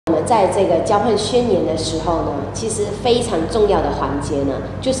我们在这个交换宣言的时候呢，其实非常重要的环节呢，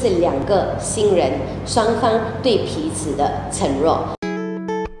就是两个新人双方对彼此的承诺。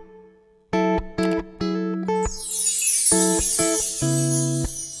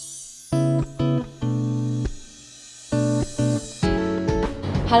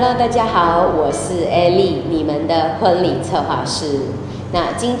Hello， 大家好，我是 Ellie， 你们的婚礼策划师。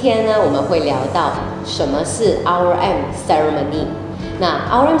那今天呢，我们会聊到什么是 ROM Ceremony。那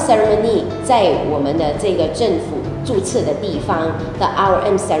ROM Ceremony 在我们的这个政府注册的地方的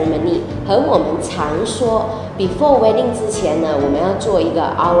ROM Ceremony 和我们常说 Before Wedding 之前呢，我们要做一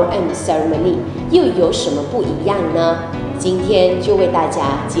个 ROM Ceremony 又有什么不一样呢？今天就为大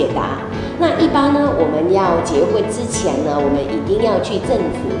家解答。那一般呢，我们要结婚之前呢，我们一定要去政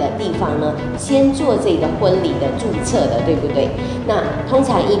府的地方呢，先做这个婚礼的注册的，对不对？那通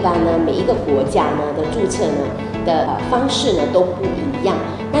常一般呢，每一个国家呢的注册呢的方式呢都不一样。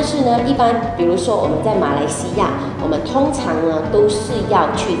但是呢，一般比如说我们在马来西亚，我们通常呢都是要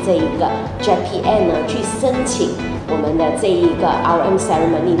去这一个 JPN 呢去申请我们的这一个 ROM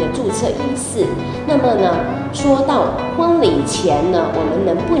Ceremony 的注册仪式。那么呢，说到婚礼前呢，我们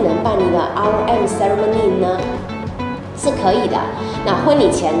能不能办一个 ROM Ceremony 呢？是可以的。那婚礼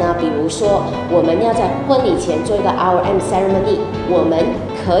前呢，比如说我们要在婚礼前做一个 ROM Ceremony， 我们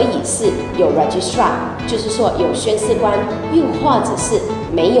可以是有 registrant， 就是说有宣誓官，又或者是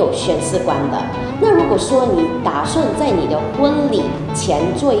没有宣誓官的。那如果说你打算在你的婚礼前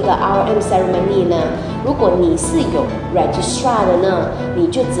做一个 ROM Ceremony 呢，如果你是有 registrant 的呢，你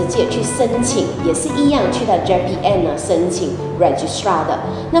就直接去申请，也是一样去到 JPN 呢申请 registrant 的。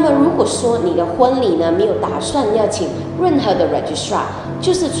那么如果说你的婚礼呢没有打算要请任何的 registrant，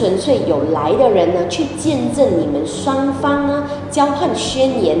 就是纯粹有来的人呢去见证你们双方呢交换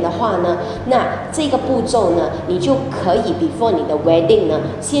宣言的话呢，那这个步骤呢，你就可以 before 你的 wedding 呢，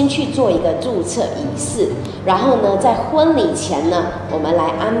先去做一个注册仪式，然后呢，在婚礼前呢，我们来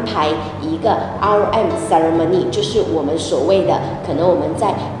安排一个 ROM Ceremony， 就是我们所谓的可能我们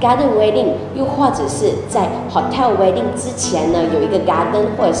在 garden wedding， 又或者是在 hotel wedding 之前呢，有一个 garden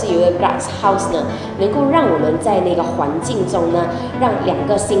或者是有一个 glass house 呢，能够让我们在那个环境中呢，让两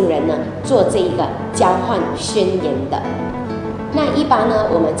个新人呢做这一个交换宣言的。那一般呢，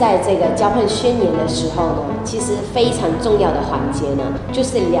我们在这个交换宣言的时候呢，其实非常重要的环节呢，就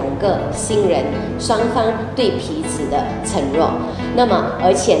是两个新人双方对彼此的承诺。那么，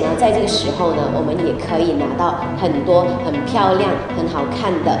而且呢，在这个时候呢，我们也可以拿到很多很漂亮、很好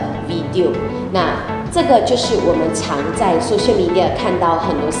看的 video。那这个就是我们常在 social media 看到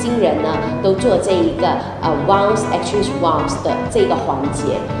很多新人呢，都做这一个vows exchange vows 的这个环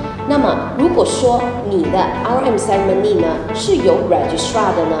节。那么，如果说你的 ROM Ceremony 呢是有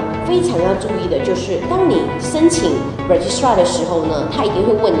registrant 的呢，非常要注意的就是，当你申请 registrant 的时候呢，他一定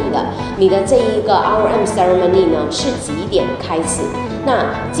会问你的这一个 ROM Ceremony 呢是几点开始？那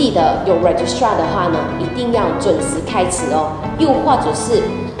记得有 registrant 的话呢，一定要准时开始哦，又或者是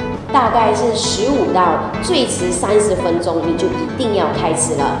大概是15到最迟30分钟，你就一定要开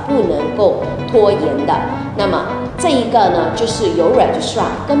始了，不能够拖延的。那么这一个呢，就是有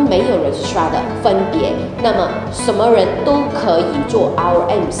registrant 跟没有 registrant 的分别。那么什么人都可以做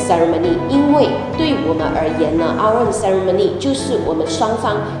ROM Ceremony， 因为对我们而言呢 ，ROM Ceremony 就是我们双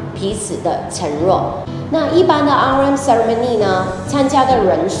方彼此的承诺。那一般的 ROM Ceremony 呢，参加的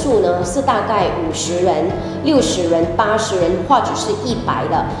人数呢是大概50人、60人、80人，或者是100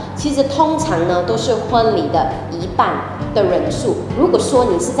的。其实通常呢都是婚礼的一半的人数。如果说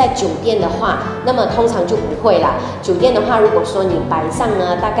你是在酒店的话，那么通常就不会啦。酒店的话，如果说你摆上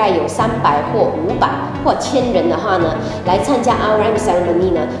呢大概有300或500或1000人的话呢，来参加 ROM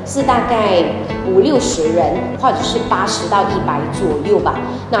Ceremony 呢是大概50-60人，或者是80到100左右吧。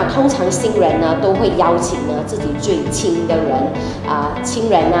那通常新人呢都会邀请呢自己最亲的人亲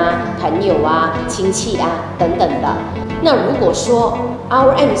人啊、朋友啊、亲戚啊等等的。那如果说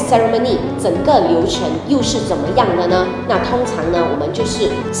ROM Ceremony 整个流程又是怎么样的呢？那通常呢，我们就是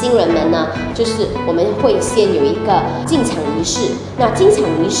新人们呢，就是我们会先有一个进场仪式。那进场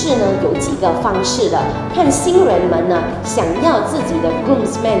仪式呢，有几个方式的，看新人们呢想要自己的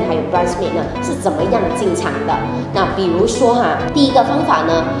groomsman 还有 bridesmaid 呢是怎么样进场的。那比如说第一个方法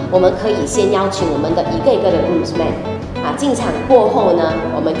呢，我们可以先邀请我们的一个一个的 groomsman。进场过后呢，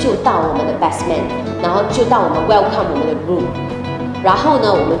我们就到我们的 best man， 然后就到我们 welcome 我们的 groom， 然后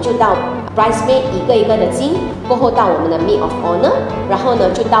呢，我们就到 bridesmaid 一个一个的进，过后到我们的 maid of honor， 然后呢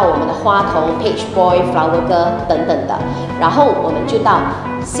就到我们的花童 page boy flower girl 等等的，然后我们就到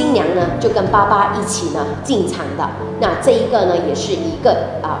新娘呢就跟爸爸一起呢进场的。那这一个呢也是一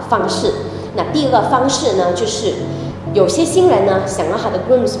个方式。那第二个方式呢就是有些新人呢，想要他的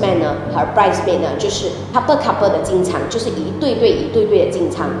groomsmen 呢和 bridesmaid 呢，就是 couple 的进场，就是一对对的进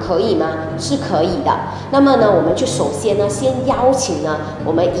场，可以吗？是可以的。那么呢，我们就首先呢，先邀请呢，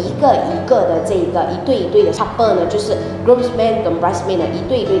我们一个一个的这个一对的 couple 呢，就是 groomsmen 跟 bridesmaid 呢一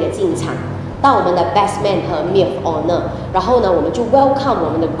对的进场，到我们的 best man 和 maid of honor， 然后呢，我们就 welcome 我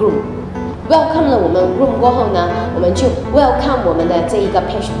们的 groom。welcome 了我们 groom 过后呢，我们就 welcome 我们的这一个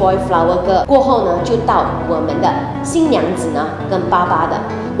page boy flower girl 过后呢，就到我们的新娘子呢跟爸爸的。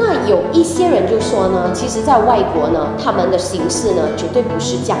那有一些人就说呢，其实在外国呢，他们的形式呢绝对不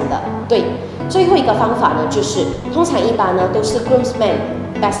是这样的。对，最后一个方法呢，就是通常一般呢都是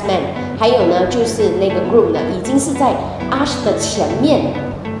groomsman、best man， 还有呢就是那个 groom 呢已经是在 arch 的前面，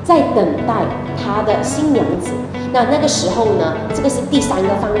在等待他的新娘子。那个时候呢，这个是第三个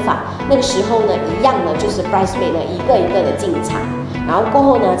方法。那个时候呢，一样的就是 bridesmaid 呢一个一个的进场，然后过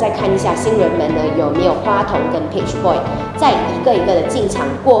后呢，再看一下新人们呢有没有花童跟 page boy， 再一个一个的进场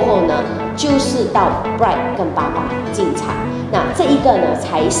过后呢，就是到 bride 跟爸爸进场。那这一个呢，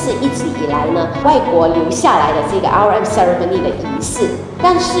才是一直以来呢外国留下来的这个 ROM Ceremony 的仪式。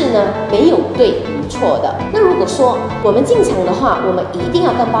但是呢，没有对与错的。那如果说我们进场的话，我们一定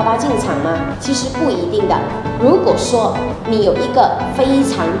要跟爸爸进场吗？其实不一定的。如果说你有一个非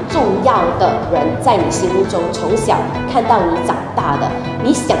常重要的人在你心目中，从小看到你长大的，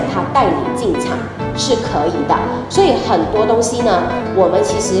你想他带你进场是可以的。所以很多东西呢，我们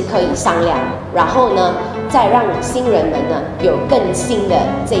其实可以商量，然后呢，再让新人们呢有更新的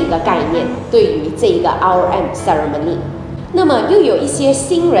这个概念，对于这个 ROM Ceremony。那么又有一些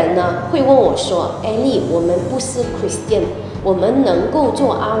新人呢会问我说：“Ellie，我们不是 Christian， 我们能够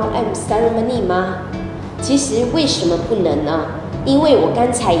做 ROM Ceremony 吗？”其实为什么不能呢？因为我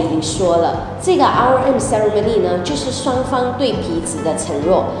刚才已经说了，这个 ROM Ceremony 呢，就是双方对彼此的承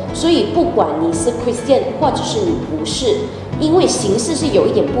诺，所以不管你是 Christian 或者是你不是，因为形式是有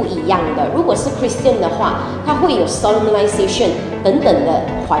一点不一样的。如果是 Christian 的话，它会有 solemnization 等等的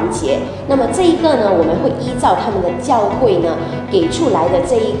环节。那么这一个呢，我们会依照他们的教会呢给出来的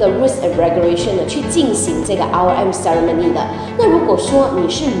这一个 rules and regulation 呢去进行这个 ROM Ceremony 的。那如果说你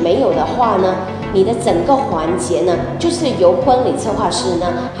是没有的话呢，你的整个环节呢，就是由婚礼策划师呢，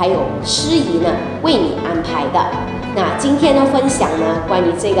还有司仪呢为你安排的。那今天的分享呢，关于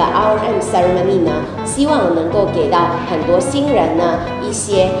这个 ROM Ceremony 呢，希望能够给到很多新人呢一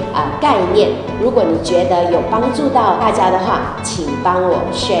些概念。如果你觉得有帮助到大家的话，请帮我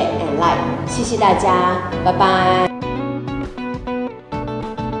share and like， 谢谢大家，拜拜。